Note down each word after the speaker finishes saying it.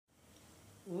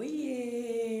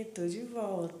Oiê, tô de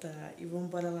volta e vamos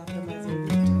embora lá para mais um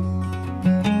vídeo.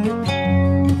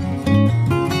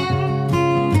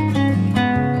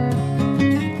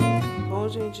 Bom,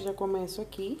 gente, já começo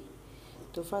aqui.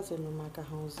 Tô fazendo um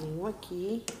macarrãozinho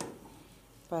aqui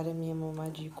para minha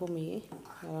mamadinha comer.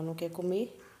 Ela não quer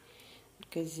comer,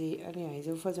 quer dizer, aliás,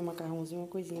 eu vou fazer um macarrãozinho, uma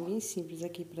coisinha bem simples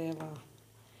aqui para ela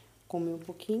comer um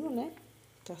pouquinho, né?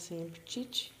 Tá sem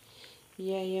apetite.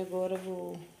 E aí agora eu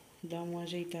vou dar uma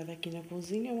ajeitada aqui na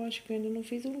cozinha. Eu acho que eu ainda não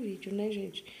fiz um vídeo, né,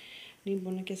 gente?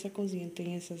 Lembrando que essa cozinha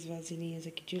tem essas vasilhinhas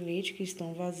aqui de leite que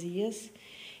estão vazias.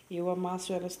 Eu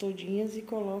amasso elas todinhas e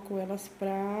coloco elas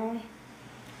pra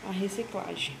a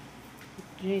reciclagem.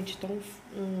 Gente, tá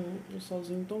um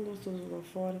solzinho tão gostoso lá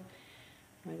fora.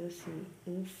 Mas assim,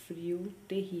 um frio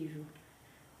terrível.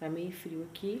 Tá meio frio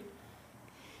aqui.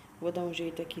 Vou dar um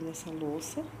jeito aqui nessa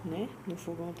louça, né? No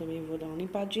fogão também vou dar uma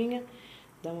limpadinha.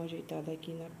 Dar uma ajeitada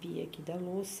aqui na pia aqui da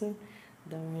louça.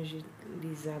 Dar uma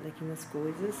agilizada aqui nas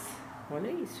coisas.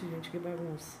 Olha isso, gente, que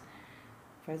bagunça.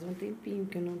 Faz um tempinho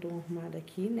que eu não dou uma arrumada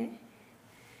aqui, né?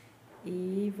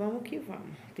 E vamos que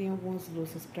vamos. Tem algumas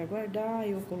louças pra guardar.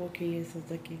 Eu coloquei essas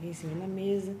daqui em cima da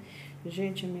mesa.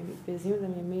 Gente, o pezinho da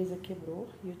minha mesa quebrou.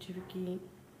 E eu tive que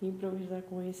improvisar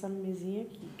com essa mesinha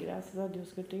aqui. Graças a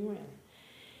Deus que eu tenho ela.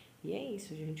 E é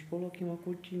isso, gente. Coloquei uma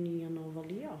cortininha nova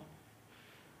ali, ó.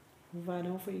 O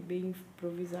varão foi bem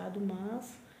improvisado,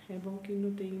 mas é bom que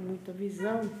não tem muita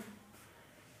visão,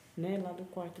 né, lá do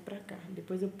quarto pra cá.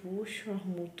 Depois eu puxo,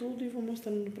 arrumo tudo e vou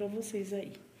mostrando pra vocês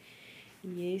aí.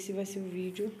 E esse vai ser o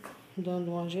vídeo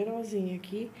dando uma geralzinha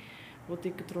aqui. Vou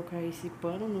ter que trocar esse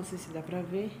pano, não sei se dá pra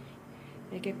ver.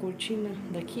 É que a cortina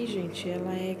daqui, gente,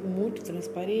 ela é muito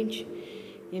transparente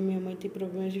e a minha mãe tem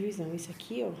problemas de visão. Isso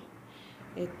aqui, ó,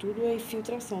 é tudo a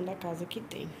infiltração da casa que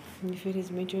tem.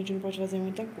 Infelizmente, a gente não pode fazer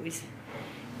muita coisa.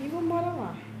 E vamos embora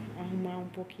lá, arrumar um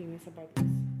pouquinho essa bagunça.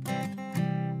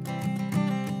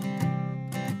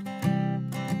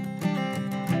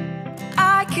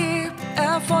 I keep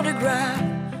a photograph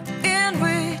in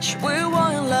which we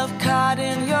were in love, caught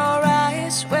in your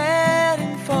eyes,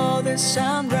 waiting for the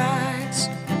sunrise.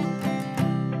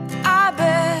 I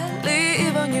barely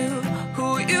even knew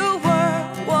who you were.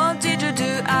 What did you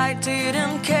do? I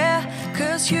didn't care,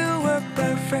 'cause you were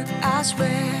perfect, I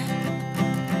swear.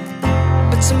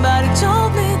 But somebody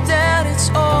told me that it's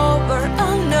over.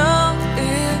 I know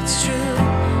it's true.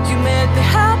 You made me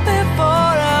happy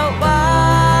for a while.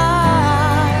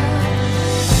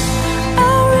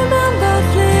 I remember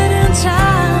fleeting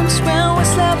times when we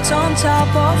slept on top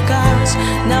of cars.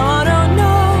 Now I don't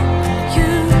know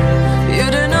you, you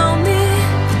don't know me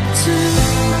too.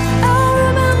 I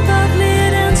remember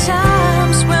fleeting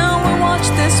times when we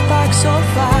watched the sparks so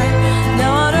fire.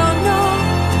 Now I don't know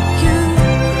you,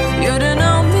 you don't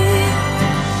know me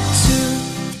too.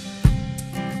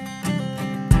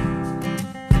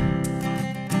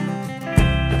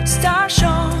 Stars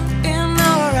shone in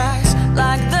our eyes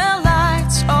like the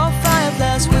lights of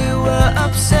fireflies. We were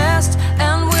obsessed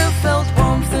and we felt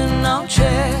warmth in our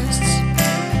chests.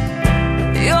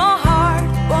 Your heart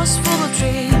was full of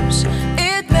dreams.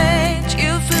 It made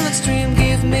you feel extreme.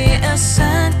 Give me a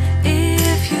sign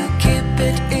if you keep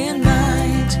it in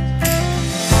mind.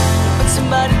 But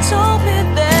somebody told me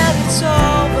that it's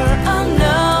over. I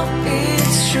know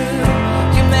it's true.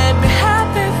 You made me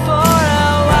happy for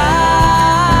a while.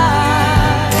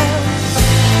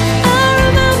 I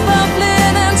remember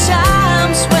fleeting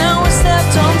times when we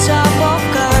slept on top of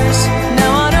cars.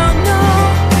 Now I don't know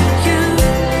you,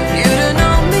 you don't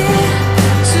know me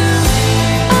too.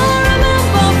 I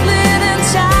remember fleeting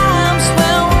times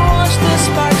when we watched the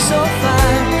sparks so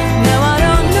fire. Now I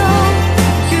don't know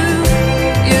you,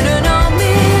 you don't know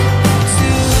me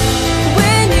too.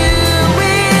 We knew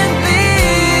we'd be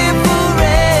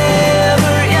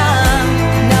forever young.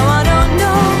 Now I don't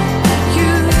know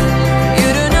you, you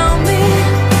don't know me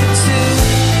too.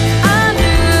 I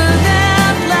knew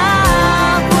that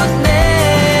love would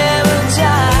never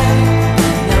die.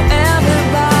 Now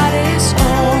everybody's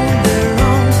on their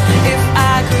own. If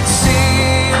I could see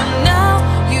you now,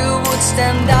 you would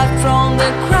stand out from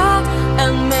the crowd,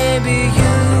 and maybe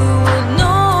you would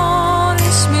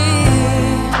notice me.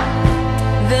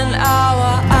 Then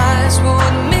our eyes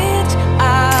would meet.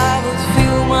 I would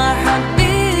feel my heart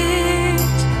beat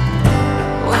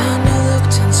when you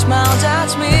looked and smiled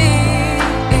at me.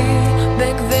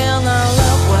 Back then our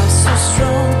love was so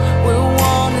strong. We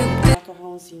wanted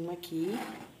Macarrãozinho aqui.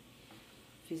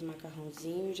 Fiz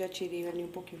macarrãozinho, já tirei ali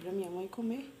um pouquinho pra minha mãe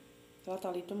comer. Ela tá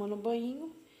ali tomando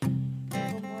banho. Eu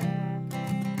vou embora lá.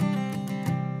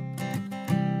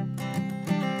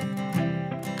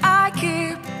 I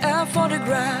keep a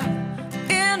photograph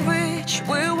in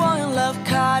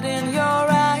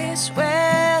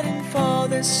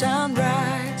the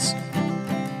sunrise.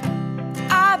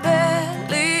 I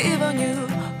barely even knew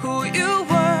who you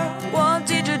were. What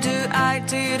did you do? I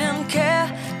didn't care,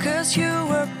 'cause you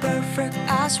were perfect,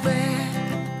 I swear.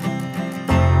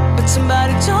 But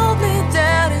somebody told me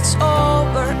that it's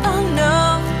over. I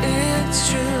know it's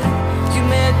true. You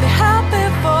made me happy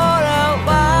for a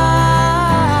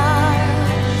while.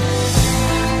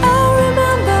 I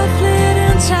remember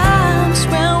fleeting times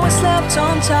when we slept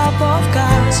on top of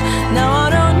cars. Now I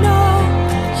don't know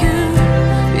you,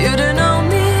 you don't know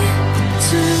me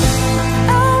too.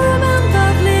 I remember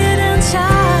fleeting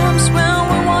times when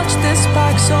we watched the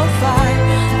sparks so fire.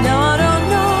 Now I don't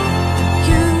know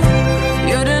you,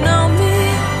 you don't know me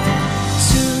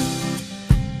too.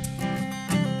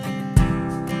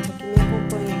 Pra quem me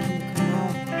acompanha aqui no canal,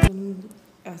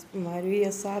 a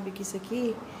maioria sabe que isso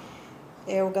aqui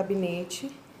é o gabinete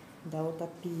da outra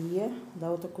pia, da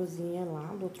outra cozinha lá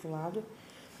do outro lado.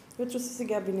 Eu trouxe esse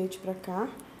gabinete pra cá,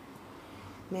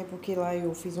 né, porque lá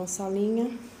eu fiz uma salinha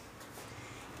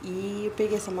e eu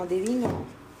peguei essa madeirinha, ó,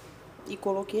 e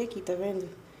coloquei aqui, tá vendo?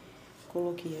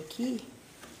 Coloquei aqui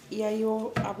e aí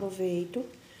eu aproveito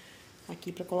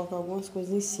aqui pra colocar algumas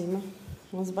coisas em cima,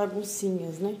 umas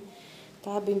baguncinhas, né?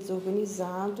 Tá bem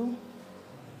desorganizado,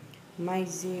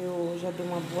 mas eu já dei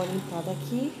uma boa limpada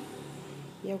aqui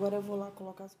e agora eu vou lá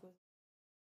colocar as coisas.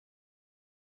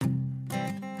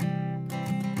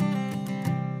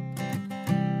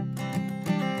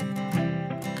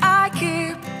 I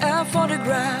keep a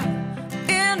photograph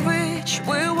in which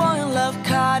we were in love,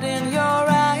 caught in your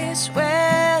eyes,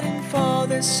 waiting for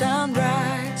the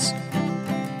sunrise.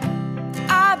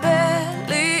 I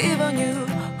barely even knew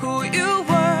who you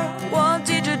were. What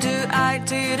did you do? I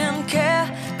didn't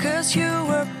care, 'cause you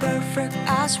were perfect,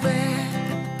 I swear.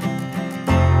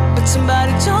 But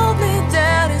somebody told me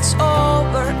that it's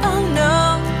over. I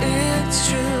know it's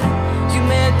true. You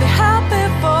made me happy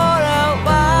for a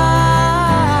while.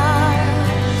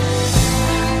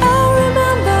 I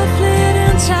remember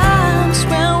fleeting times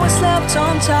when we slept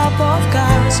on top of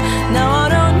cars. Now I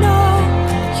don't know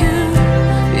you,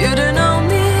 you don't know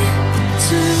me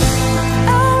too.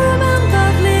 I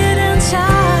remember fleeting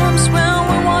times when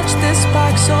we watched the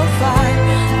sparks so fire.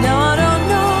 Now I don't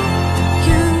know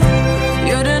you,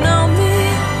 you don't know me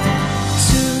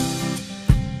too.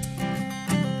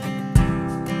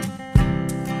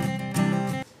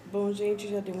 Bom, gente,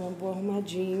 já dei uma boa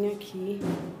arrumadinha aqui.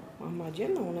 Uma arrumadinha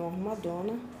não, né? Uma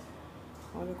arrumadona.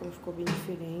 Olha como ficou bem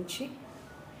diferente.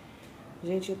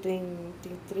 Gente, eu tenho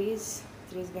três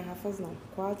garrafas, não,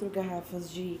 4 garrafas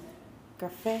de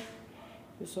café.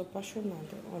 Eu sou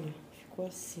apaixonada. Olha, ficou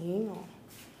assim, ó.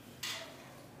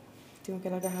 Tem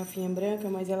aquela garrafinha branca,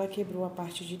 mas ela quebrou a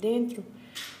parte de dentro.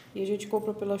 E a gente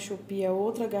comprou pela Shopee a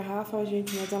outra garrafa,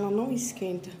 gente, mas ela não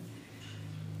esquenta.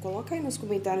 Coloca aí nos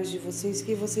comentários de vocês o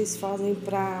que vocês fazem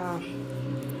pra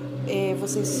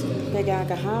vocês pegar a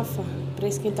garrafa pra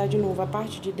esquentar de novo. A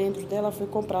parte de dentro dela foi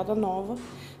comprada nova,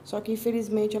 só que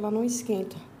infelizmente ela não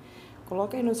esquenta.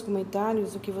 Coloca aí nos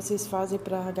comentários o que vocês fazem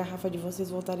pra a garrafa de vocês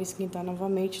voltar a esquentar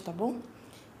novamente, tá bom?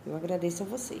 Eu agradeço a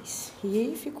vocês.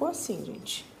 E ficou assim,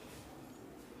 gente.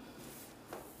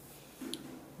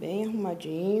 Bem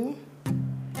arrumadinho.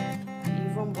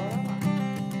 E vamos embora lá.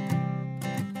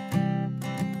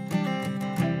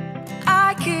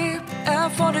 I keep a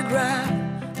photograph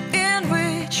in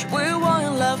which we were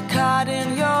in love, caught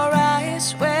in your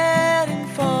eyes, waiting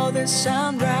for the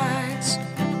sunrise.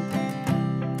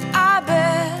 I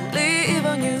barely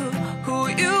even knew who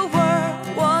you were.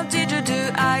 What did you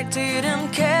do? I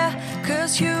didn't care,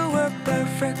 'cause you were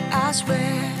perfect, I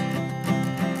swear.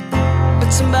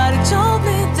 But somebody told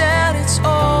me that it's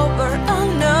over. I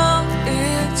know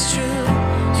it's true.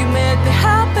 You made me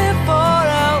happy for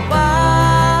a while.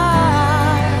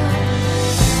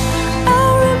 I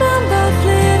remember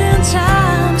fleeting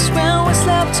times when we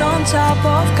slept on top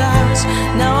of cars.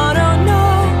 Now I don't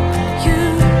know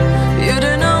you, you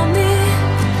don't know me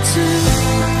too.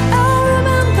 I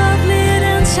remember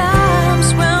fleeting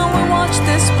times when we watched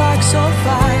the sparks so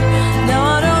fire. Now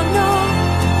I don't know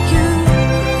you,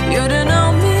 you don't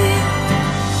know me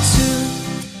too.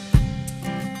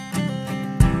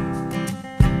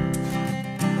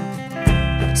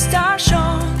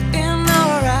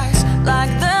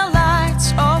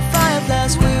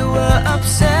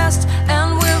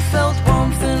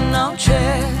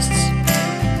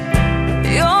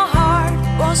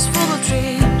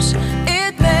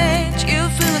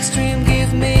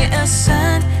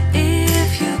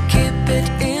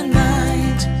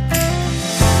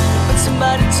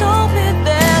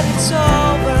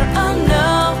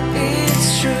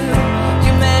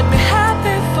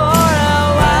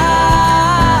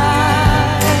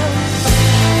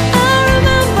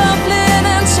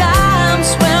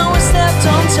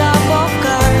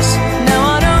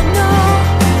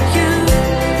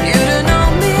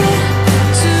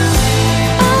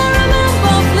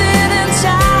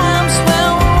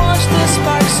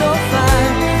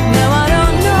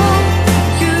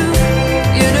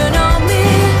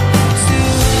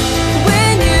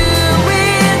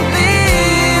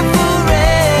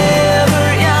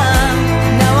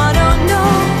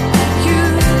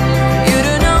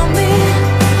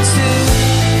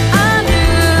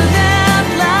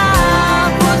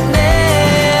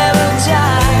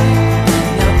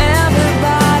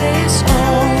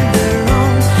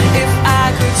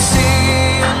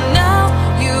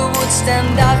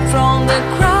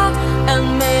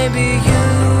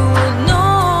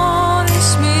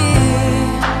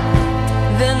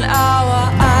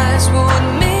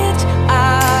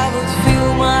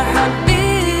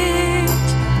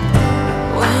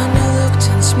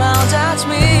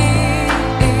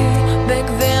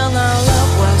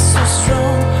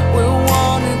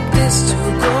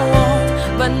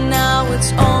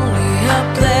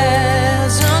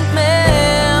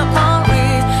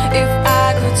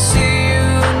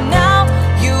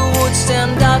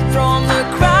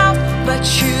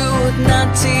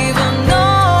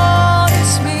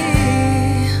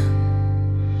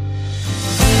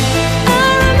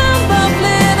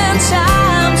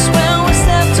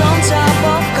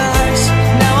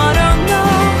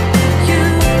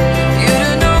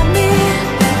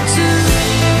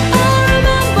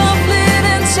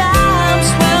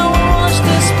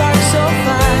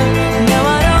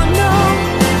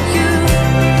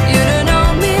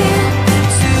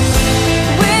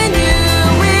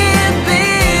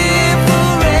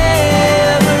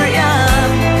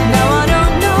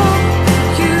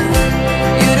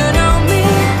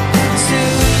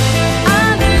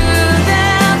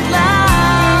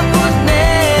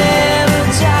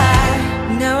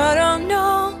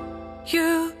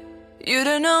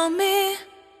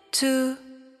 too.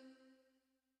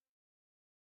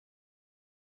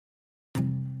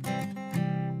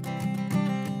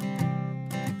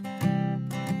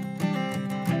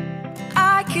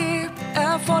 I keep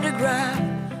a photograph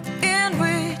in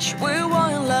which we were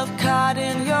in love, caught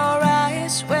in your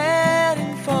eyes,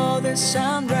 waiting for the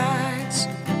sunrise.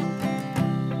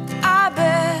 I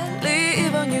barely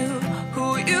even knew who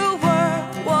you were.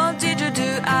 What did you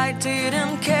do? I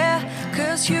didn't care,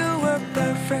 'cause you were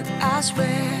perfect, I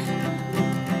swear.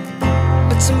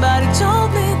 But somebody told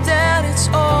me that it's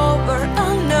over. I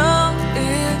know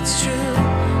it's true.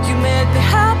 You made me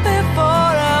happy for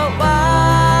a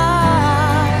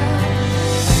while.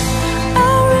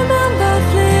 I remember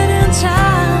fleeting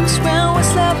times when we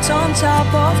slept on top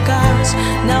of cars.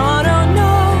 Now I don't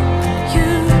know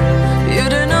you, you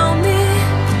don't know me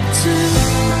too.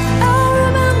 I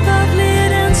remember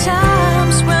fleeting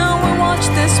times when we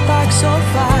watched the sparks so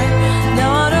fire.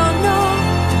 Now I don't know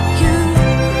you,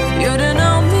 you don't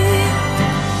know me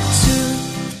too.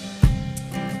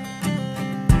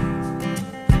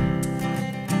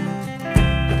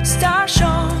 Stars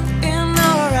shone in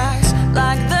our eyes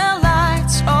like the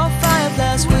lights of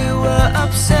fireflies. We were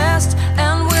obsessed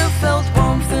and we felt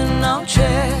warmth in our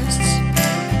chests.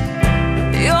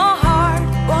 Your heart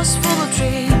was full of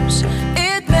dreams.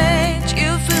 It made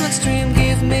you feel extreme.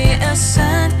 Give me a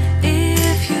sign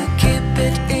if you keep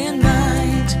it in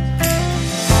mind.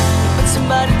 But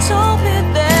somebody told me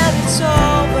that it's all